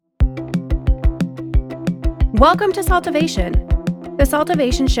Welcome to Saltivation. The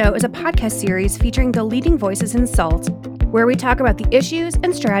Saltivation Show is a podcast series featuring the leading voices in salt, where we talk about the issues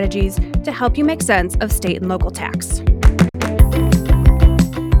and strategies to help you make sense of state and local tax.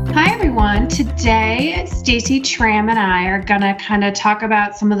 Hi, everyone. Today, Stacey Tram and I are going to kind of talk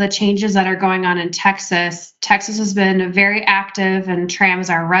about some of the changes that are going on in Texas. Texas has been very active, and Tram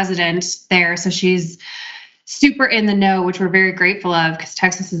is our resident there, so she's super in the know, which we're very grateful of, because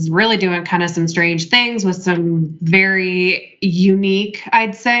Texas is really doing kind of some strange things with some very unique,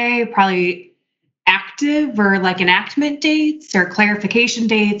 I'd say, probably active or like enactment dates or clarification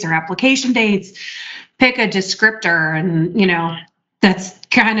dates or application dates. Pick a descriptor, and that's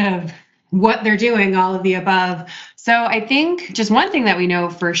kind of what they're doing, all of the above. So I think just one thing that we know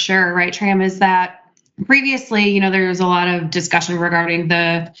for sure, right, Tram, is that previously, there was a lot of discussion regarding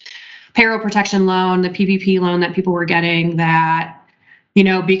the payroll protection loan, the PPP loan that people were getting, that,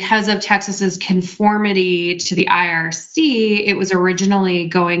 because of Texas's conformity to the IRC, it was originally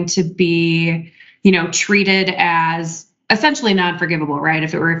going to be, treated as essentially non-forgivable, right?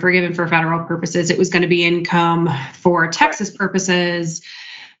 If it were forgiven for federal purposes, it was going to be income for Texas purposes.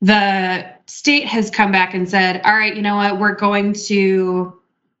 The state has come back and said, all right, you know what, we're going to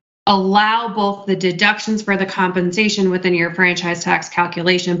allow both the deductions for the compensation within your franchise tax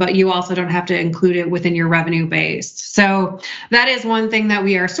calculation, but you also don't have to include it within your revenue base. So that is one thing that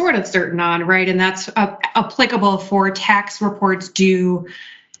we are sort of certain on, right? And that's applicable for tax reports due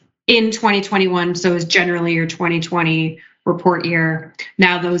in 2021. So is generally your 2020 report year.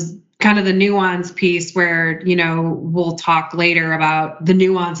 Now, those kind of the nuance piece where, we'll talk later about the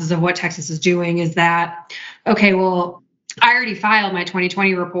nuances of what Texas is doing is that, okay, well, I already filed my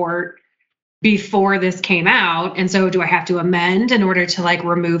 2020 report before this came out. And so do I have to amend in order to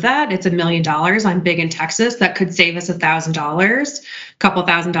remove that? It's $1 million. I'm big in Texas. That could save us $1,000, a couple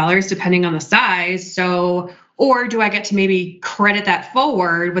 $1,000, depending on the size. So, or do I get to maybe credit that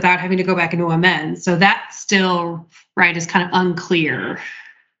forward without having to go back into amend? So that still, right, is kind of unclear.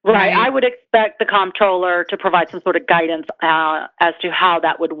 Right. I would expect the comptroller to provide some sort of guidance as to how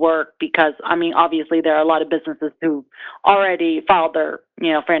that would work, because, obviously there are a lot of businesses who already filed their,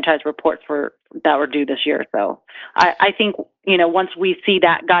 franchise reports that were due this year. So I think, once we see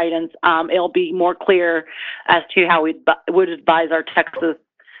that guidance, it'll be more clear as to how we would advise our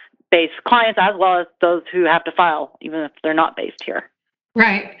Texas-based clients, as well as those who have to file, even if they're not based here.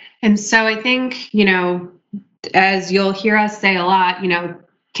 Right. And so I think, as you'll hear us say a lot,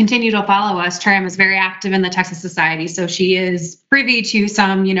 continue to follow us. Tram is very active in the Texas Society. So she is privy to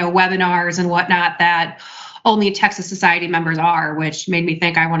some, webinars and whatnot that only Texas Society members are, which made me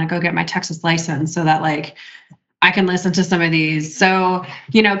think I want to go get my Texas license so that I can listen to some of these. So,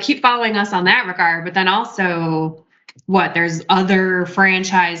 keep following us on that regard. But then also there's other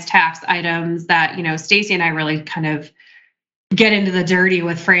franchise tax items that, Stacey and I really kind of get into the dirty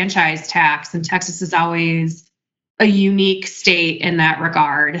with franchise tax. And Texas is always a unique state in that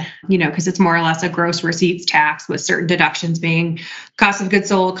regard, because it's more or less a gross receipts tax with certain deductions being cost of goods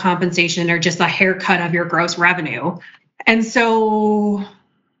sold, compensation, or just a haircut of your gross revenue. And so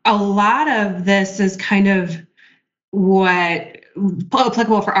a lot of this is kind of what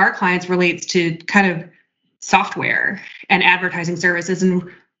applicable for our clients relates to kind of software and advertising services and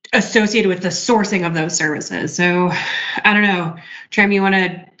associated with the sourcing of those services. So I don't know, Tram, you want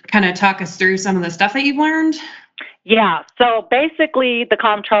to kind of talk us through some of the stuff that you've learned? Yeah, so basically the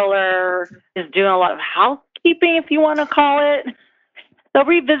comptroller is doing a lot of housekeeping, if you want to call it. So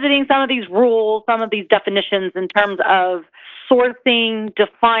revisiting some of these rules, some of these definitions in terms of sourcing,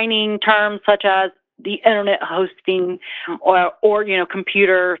 defining terms such as the internet hosting or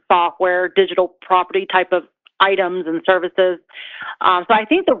computer software, digital property type of items and services. So I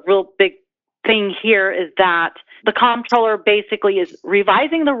think the real big thing here is that the comptroller basically is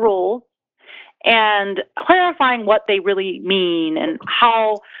revising the rules and clarifying what they really mean and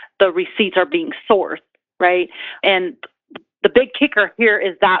how the receipts are being sourced, right? And the big kicker here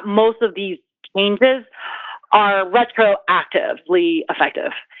is that most of these changes are retroactively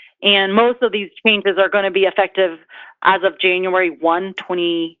effective. And most of these changes are going to be effective as of January 1,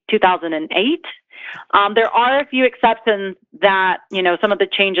 2008. There are a few exceptions that, some of the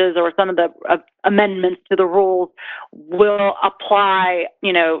changes or some of the amendments to the rules will apply,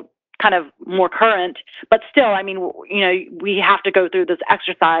 kind of more current, but still, we have to go through this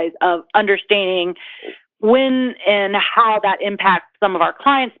exercise of understanding when and how that impacts some of our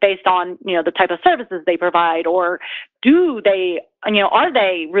clients based on, the type of services they provide, or do they, are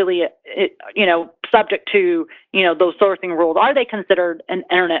they really, subject to, those sourcing rules? Are they considered an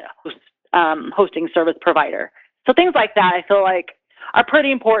internet hosting service provider? So things like that, I feel like are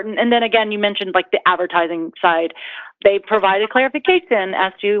pretty important. And then again, you mentioned like the advertising side. They provided clarification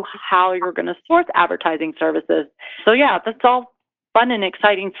as to how you're going to source advertising services. So yeah, that's all fun and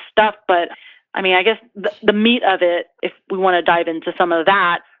exciting stuff. But I mean, I guess the meat of it, if we want to dive into some of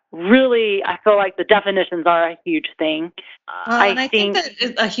that, really, I feel like the definitions are a huge thing. I think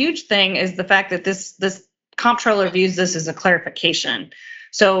that a huge thing is the fact that this comptroller views this as a clarification.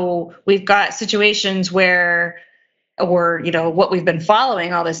 So we've got situations where, or what we've been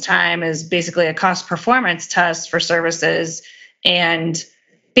following all this time is basically a cost performance test for services, and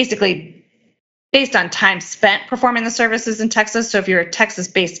basically based on time spent performing the services in Texas. So if you're a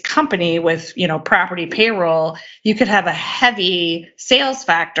Texas-based company with, property payroll, you could have a heavy sales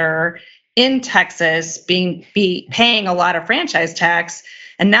factor in Texas, be paying a lot of franchise tax.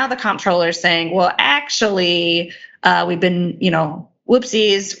 And now the comptroller is saying, well, actually, we've been,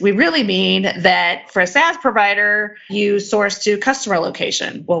 whoopsies, we really mean that for a SaaS provider, you source to customer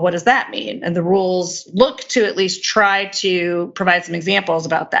location. Well, what does that mean? And the rules look to at least try to provide some examples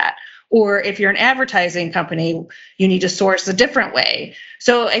about that. Or if you're an advertising company, you need to source a different way.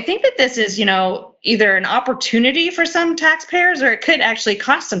 So I think that this is, either an opportunity for some taxpayers, or it could actually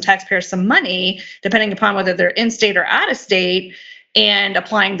cost some taxpayers some money, depending upon whether they're in state or out of state, and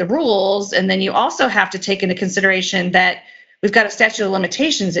applying the rules. And then you also have to take into consideration that we've got a statute of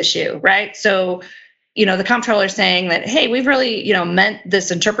limitations issue, right? So, the comptroller is saying that, hey, we've really, meant this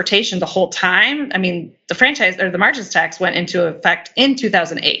interpretation the whole time. I mean, the franchise or the margins tax went into effect in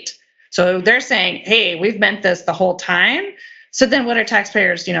 2008. So they're saying, hey, we've meant this the whole time. So then what are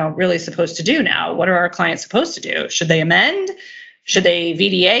taxpayers, really supposed to do now? What are our clients supposed to do? Should they amend? Should they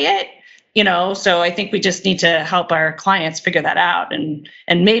VDA it? So I think we just need to help our clients figure that out. And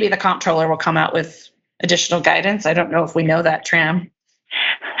maybe the comptroller will come out with additional guidance. I don't know if we know that, Tram.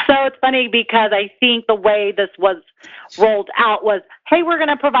 So it's funny because I think the way this was rolled out was, hey, we're going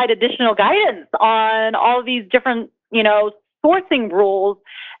to provide additional guidance on all of these different, sourcing rules,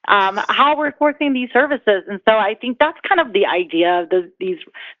 how we're sourcing these services. And so I think that's kind of the idea of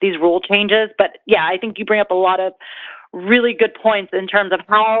these rule changes. But yeah, I think you bring up a lot of really good points in terms of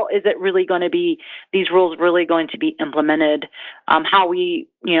how is it really going to be, these rules really going to be implemented, how we,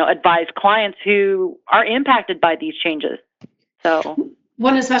 advise clients who are impacted by these changes. So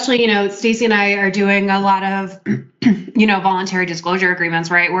one, especially, Stacey and I are doing a lot of, voluntary disclosure agreements,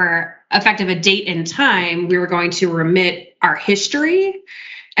 right? Where effective a date and time, we were going to remit our history.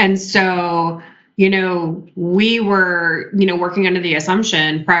 And so, we were, working under the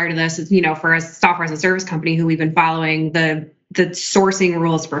assumption prior to this, for a software as a service company who we've been following the sourcing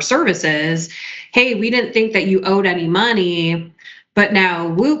rules for services. Hey, we didn't think that you owed any money, but now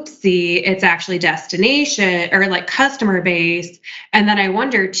whoopsie, it's actually destination or like customer base. And then I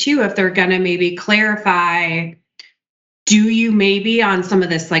wonder too, if they're going to maybe clarify, do you maybe on some of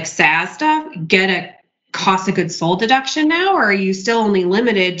this like SaaS stuff get a cost of goods sold deduction now, or are you still only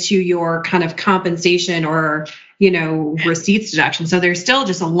limited to your kind of compensation or, receipts deduction? So there's still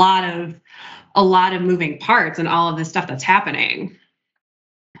just a lot of moving parts and all of this stuff that's happening.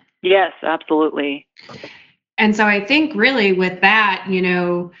 Yes, absolutely. And so I think really with that,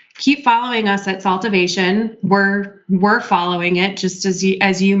 keep following us at Saltivation. We're following it just as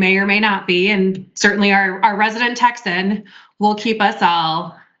you may or may not be. And certainly our resident Texan will keep us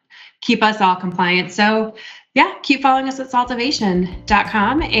all compliant. So yeah, keep following us at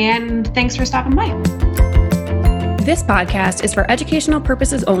saltivation.com. And thanks for stopping by. This podcast is for educational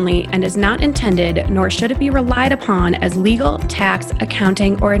purposes only and is not intended, nor should it be relied upon as legal, tax,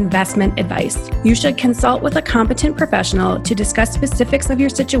 accounting, or investment advice. You should consult with a competent professional to discuss specifics of your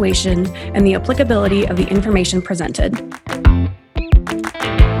situation and the applicability of the information presented.